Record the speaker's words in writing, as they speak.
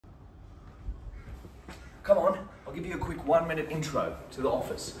Come on, I'll give you a quick 1-minute intro to the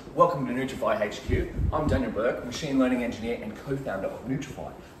office. Welcome to Nutrify HQ. I'm Daniel Burke, machine learning engineer and co-founder of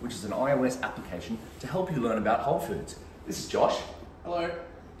Nutrify, which is an iOS application to help you learn about whole foods. This is Josh. Hello.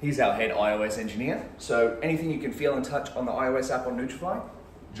 He's our head iOS engineer. So anything you can feel and touch on the iOS app on Nutrify,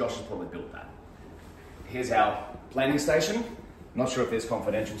 Josh has probably built that. Here's our planning station. Not sure if there's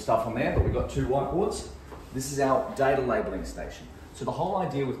confidential stuff on there, but we've got 2 whiteboards. This is our data labeling station. So the whole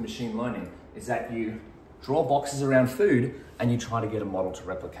idea with machine learning is that you draw boxes around food and you try to get a model to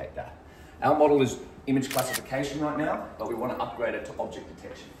replicate that. Our model is image classification right now, but we want to upgrade it to object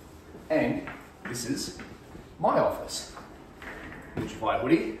detection. And this is my office. Nutrify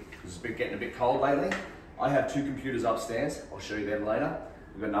hoodie. This is getting a bit cold lately. I have 2 computers upstairs. I'll show you them later.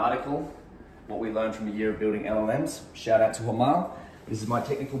 We've got an article, what we learned from a year of building LLMs. Shout out to Amal. This is my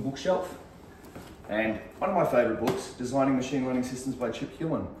technical bookshelf. And one of my favorite books, Designing Machine Learning Systems by Chip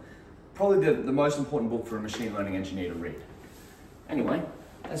Hewlin. Probably the most important book for a machine learning engineer to read. Anyway,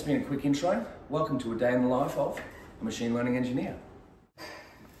 that's been a quick intro. Welcome to a day in the life of a machine learning engineer.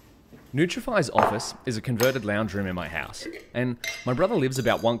 Nutrify's office is a converted lounge room in my house, and my brother lives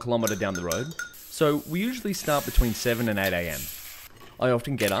about 1 kilometre down the road, so we usually start between 7 and 8 AM. I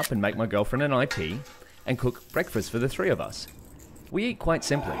often get up and make my girlfriend and I tea, and cook breakfast for the 3 of us. We eat quite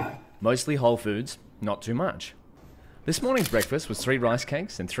simply, mostly whole foods, not too much. This morning's breakfast was 3 rice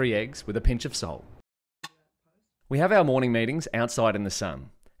cakes and 3 eggs with a pinch of salt. We have our morning meetings outside in the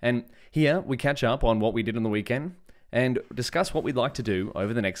sun, and here we catch up on what we did on the weekend and discuss what we'd like to do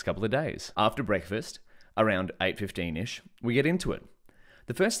over the next couple of days. After breakfast, around 8:15ish, we get into it.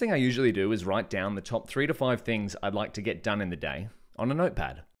 The first thing I usually do is write down the top 3 to 5 things I'd like to get done in the day on a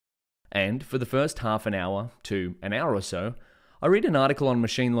notepad. And for the first half an hour to an hour or so, I read an article on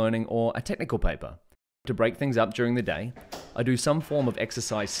machine learning or a technical paper. To break things up during the day, I do some form of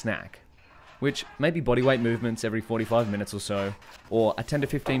exercise snack, which may be bodyweight movements every 45 minutes or so, or a 10 to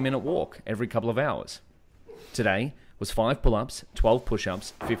 15 minute walk every couple of hours. Today was 5 pull-ups, 12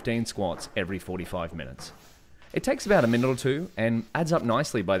 push-ups, 15 squats every 45 minutes. It takes about a minute or 2 and adds up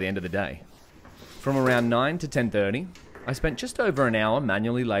nicely by the end of the day. From around 9 to 10:30, I spent just over an hour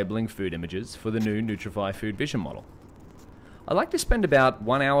manually labeling food images for the new Nutrify food vision model. I like to spend about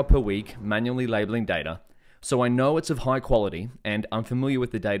 1 hour per week manually labeling data, so I know it's of high quality and I'm familiar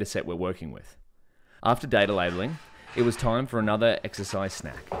with the data set we're working with. After data labeling, it was time for another exercise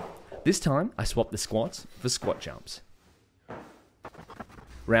snack. This time, I swapped the squats for squat jumps.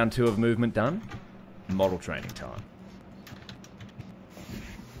 Round 2 of movement done, model training time.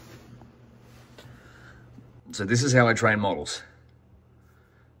 So this is how I train models.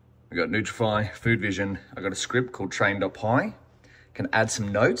 I got Nutrify, Food Vision. I got a script called train.py. Can add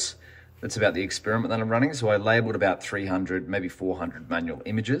some notes. That's about the experiment that I'm running. So I labeled about 300, maybe 400 manual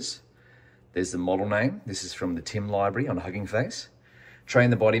images. There's the model name. This is from the TIM library on Hugging Face. Train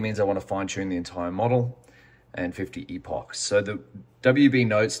the body means I want to fine tune the entire model, and 50 epochs. So the WB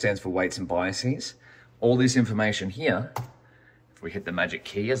note stands for weights and biases. All this information here, if we hit the magic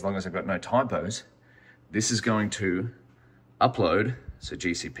key, as long as I've got no typos, this is going to upload. So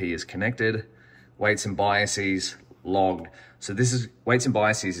GCP is connected, weights and biases logged. So this is weights and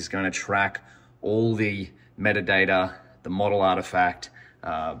biases is going to track all the metadata, the model artifact,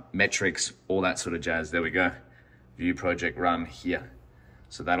 metrics, all that sort of jazz. There we go. View project run here.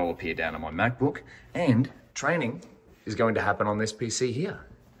 So that'll appear down on my MacBook, and training is going to happen on this PC here.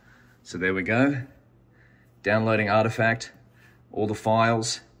 So there we go. Downloading artifact, all the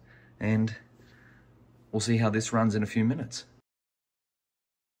files, and we'll see how this runs in a few minutes.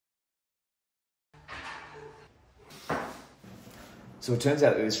 So it turns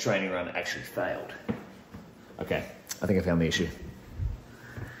out that this training run actually failed. Okay, I think I found the issue.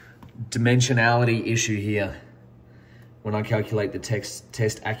 Dimensionality issue here. When I calculate the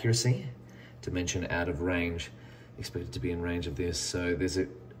test accuracy, dimension out of range, expected to be in range of this. So there's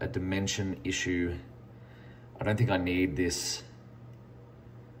a dimension issue. I don't think I need this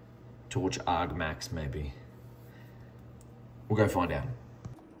torch argmax maybe. We'll go find out.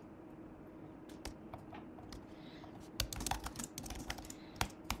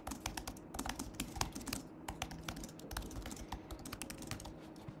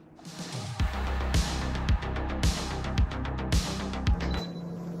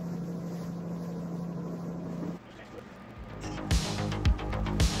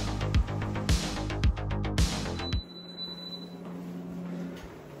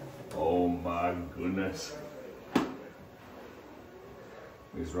 Oh my goodness.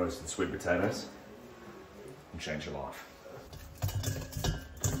 These roasted sweet potatoes can change your life.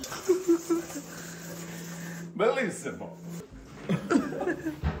 Bellissimo.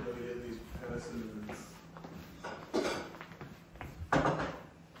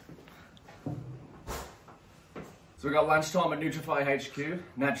 So we've got lunchtime at Nutrify HQ.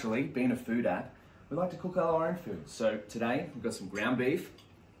 Naturally, being a food app, we like to cook our own food. So today, we've got some ground beef,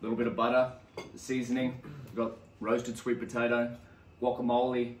 a little bit of butter, the seasoning. We've got roasted sweet potato,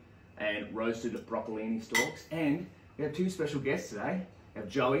 guacamole, and roasted broccolini stalks. And we have two special guests today. We have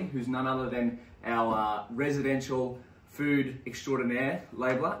Joey, who's none other than our residential food extraordinaire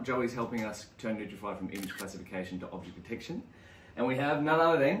labeler. Joey's helping us turn Nutrify from image classification to object detection. And we have none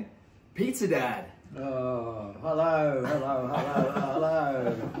other than Pizza Dad. Oh, hello.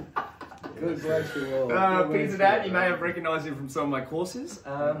 Good bless you all. Pizza Dad, you may have recognised him from some of my courses.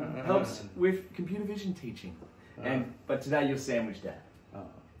 Helps with computer vision teaching. But today you're Sandwich Dad. Oh,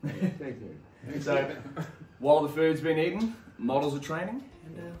 thank you. So, while the food's been eaten, models are training,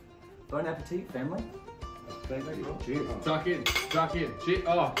 and bon appetit, family. Thank you. Cheers. Tuck in. Cheers.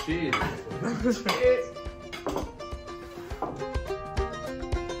 Oh, cheers. Cheers.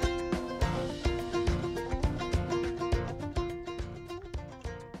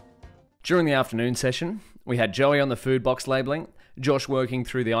 During the afternoon session, we had Joey on the food box labeling, Josh working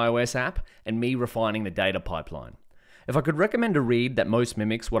through the iOS app, and me refining the data pipeline. If I could recommend a read that most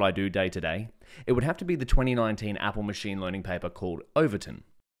mimics what I do day to day, it would have to be the 2019 Apple machine learning paper called Overton.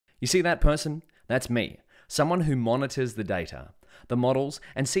 You see that person? That's me, someone who monitors the data, the models,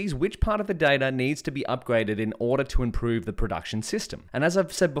 and sees which part of the data needs to be upgraded in order to improve the production system. And as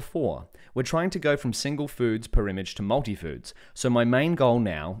I've said before, we're trying to go from single foods per image to multi-foods. So my main goal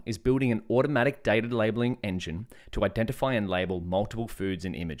now is building an automatic data labeling engine to identify and label multiple foods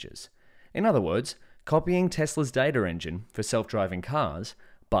in images. In other words, copying Tesla's data engine for self-driving cars,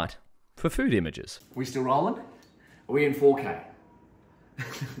 but for food images. We still rolling? Are we in 4K?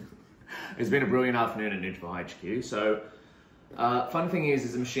 It's been a brilliant afternoon at Nutrify HQ. So, fun thing is,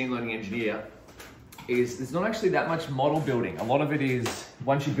 as a machine learning engineer, there's not actually that much model building. A lot of it is,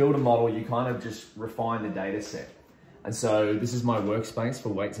 once you build a model, you kind of just refine the data set. And so this is my workspace for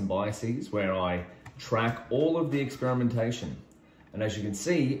weights and biases, where I track all of the experimentation. And as you can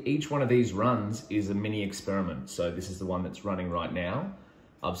see, each one of these runs is a mini experiment. So this is the one that's running right now,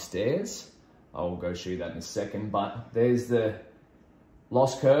 upstairs. I'll go show you that in a second, but there's the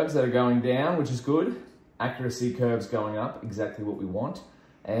loss curves that are going down, which is good. Accuracy curves going up, exactly what we want.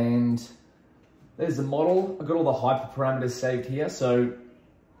 And there's the model. I've got all the hyperparameters saved here. So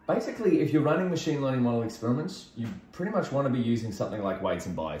basically, if you're running machine learning model experiments, you pretty much want to be using something like weights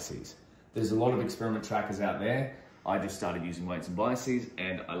and biases. There's a lot of experiment trackers out there. I just started using weights and biases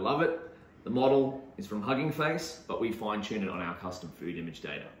and I love it. The model is from Hugging Face, but we fine tune it on our custom food image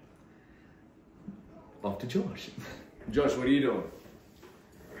data. Off to Josh. Josh, what are you doing?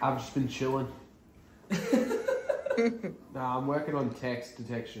 I've just been chilling. No, I'm working on text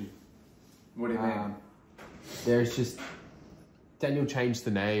detection. What do you mean? There's just... Daniel changed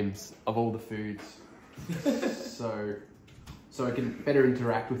the names of all the foods. so I can better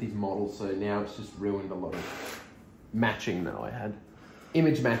interact with his model, so now it's just ruined a lot of matching that I had.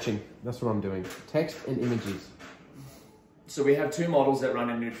 Image matching, that's what I'm doing. Text and images. So we have two models that run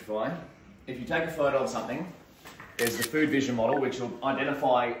in Nutrify. If you take a photo of something, there's the food vision model, which will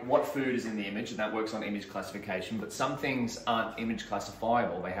identify what food is in the image, and that works on image classification, but some things aren't image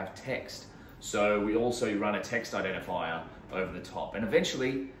classifiable, they have text. So we also run a text identifier over the top, and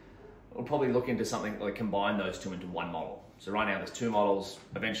eventually we'll probably look into something like combine those two into one model. So right now there's two models,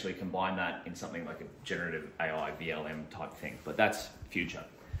 eventually combine that in something like a generative AI, VLM type thing, but that's future.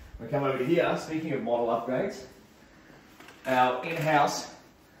 We come over here, speaking of model upgrades, our in-house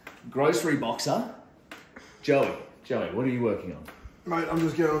grocery boxer, Joey. Joey, what are you working on? Mate, I'm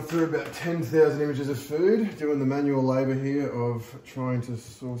just going through about 10,000 images of food, doing the manual labour here of trying to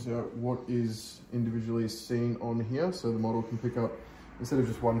source out what is individually seen on here, so the model can pick up, instead of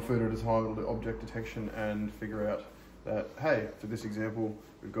just one food at a time, it'll do object detection and figure out that, hey, for this example,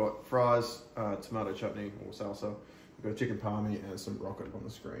 we've got fries, tomato chutney or salsa, we've got chicken palmy and some rocket on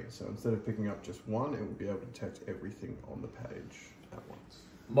the screen. So instead of picking up just one, it will be able to detect everything on the page at once.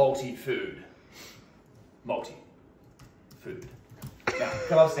 Multi-food. Multi-food. Now,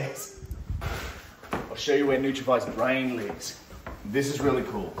 come upstairs. I'll show you where Nutrify's brain lives. This is really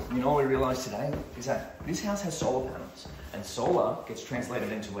cool. You know what we realized today? Is that this house has solar panels, and solar gets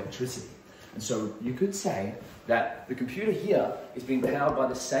translated into electricity. And so you could say that the computer here is being powered by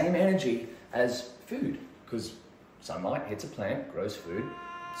the same energy as food, because sunlight hits a plant, grows food,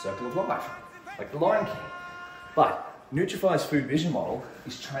 circle of life, like the Lion King. But Nutrify's food vision model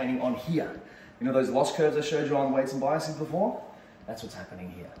is training on here. You know those loss curves I showed you on weights and biases before? That's what's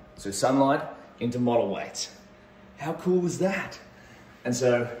happening here. So sunlight into model weights. How cool is that? And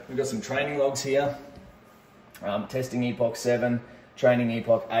so we've got some training logs here. Testing Epoch 7, training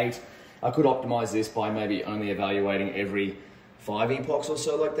Epoch 8. I could optimize this by maybe only evaluating every 5 epochs or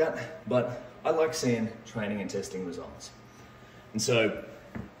so like that, but I like seeing training and testing results. And so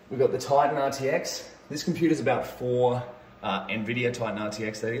we've got the Titan RTX. This computer's about Nvidia Titan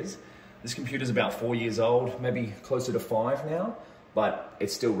RTX that is. This computer's about 4 years old, maybe closer to 5 now, but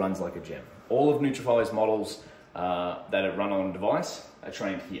it still runs like a gem. All of Nutrify's models that are run on a device are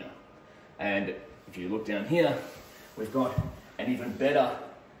trained here. And if you look down here, we've got an even better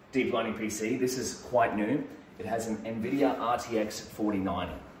deep learning PC. This is quite new. It has an Nvidia RTX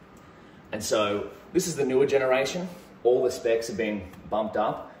 4090. And so this is the newer generation. All the specs have been bumped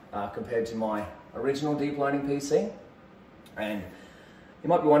up compared to my original deep learning PC. And you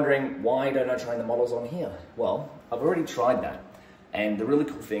might be wondering, why don't I train the models on here? Well, I've already tried that. And the really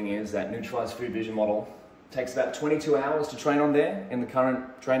cool thing is that Nutrify's food vision model takes about 22 hours to train on there in the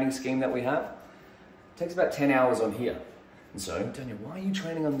current training scheme that we have. It takes about 10 hours on here. And so, Daniel, why are you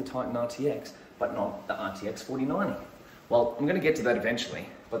training on the Titan RTX, but not the RTX 4090? Well, I'm gonna get to that eventually,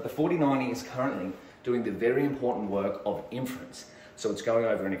 but the 4090 is currently doing the very important work of inference. So it's going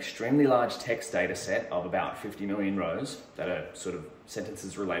over an extremely large text data set of about 50 million rows that are sort of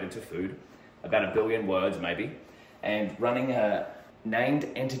sentences related to food, about 1 billion words maybe, and running a named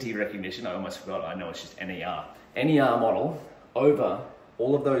entity recognition, I almost forgot, I know it's just NER model over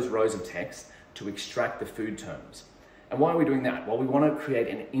all of those rows of text to extract the food terms. And why are we doing that? Well, we want to create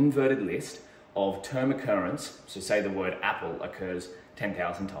an inverted list of term occurrence, so say the word apple occurs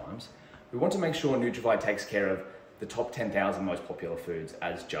 10,000 times. We want to make sure Nutrify takes care of the top 10,000 most popular foods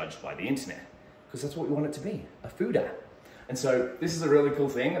as judged by the internet, because that's what we want it to be, a food app. And so this is a really cool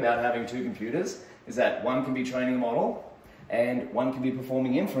thing about having 2 computers, is that one can be training a model and one can be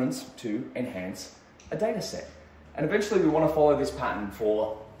performing inference to enhance a data set. And eventually we want to follow this pattern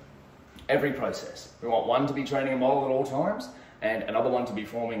for every process. We want one to be training a model at all times and another one to be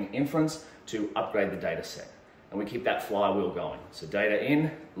performing inference to upgrade the data set. And we keep that flywheel going. So data in,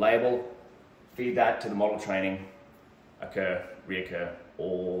 label, feed that to the model training, occur, reoccur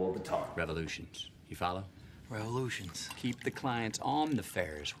all the time. Revolutions. You follow? Revolutions. Keep the clients on the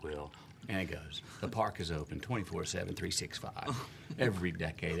Ferris wheel. And it goes. The park is open 24/7, 365. Every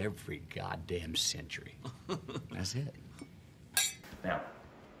decade, every goddamn century. That's it. Now,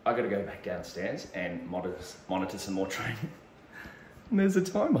 I gotta go back downstairs and monitor some more training. And there's a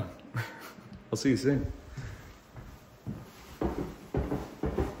timer. I'll see you soon.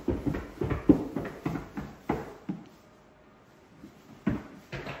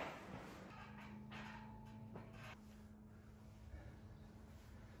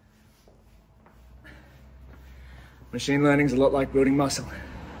 Machine learning is a lot like building muscle.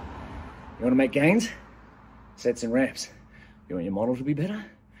 You want to make gains? Sets and reps. You want your model to be better?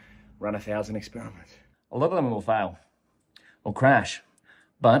 Run 1,000 experiments. A lot of them will fail or crash,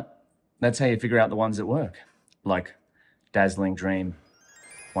 but that's how you figure out the ones that work. Like Dazzling Dream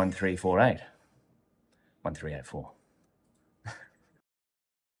 1348, 1384.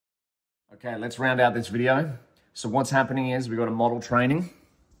 Okay, let's round out this video. So what's happening is we've got a model training.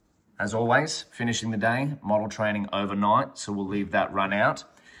 As always, finishing the day, model training overnight, so we'll leave that run out.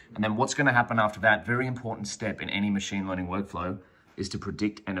 And then what's gonna happen after that, very important step in any machine learning workflow, is to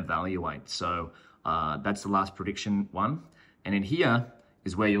predict and evaluate. So that's the last prediction one. And in here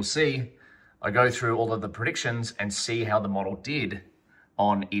is where you'll see, I go through all of the predictions and see how the model did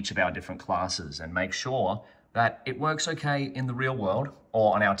on each of our different classes and make sure that it works okay in the real world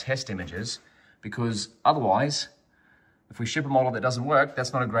or on our test images, because otherwise, if we ship a model that doesn't work,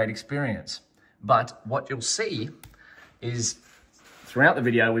 that's not a great experience. But what you'll see is throughout the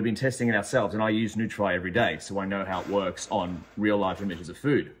video, we've been testing it ourselves, and I use Nutrify every day, so I know how it works on real life images of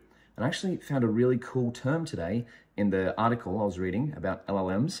food. And I actually found a really cool term today in the article I was reading about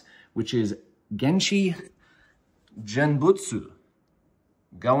LLMs, which is Genshi Genbutsu.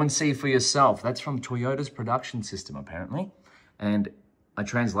 Go and see for yourself. That's from Toyota's production system, apparently. And I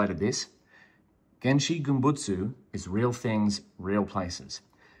translated this. Genshi Genbutsu is real things, real places.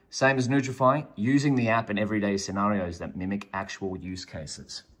 Same as Nutrify, using the app in everyday scenarios that mimic actual use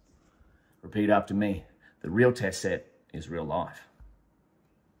cases. Repeat after me. The real test set is real life.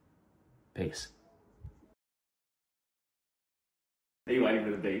 Peace. Are you waiting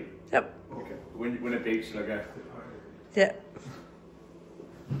for the beep? Yep. Okay. When it beeps, should I go? Yeah.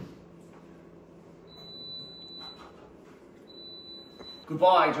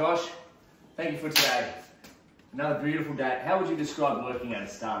 Goodbye, Josh. Thank you for today. Another beautiful day. How would you describe working at a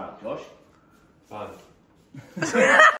startup, Josh? Fun.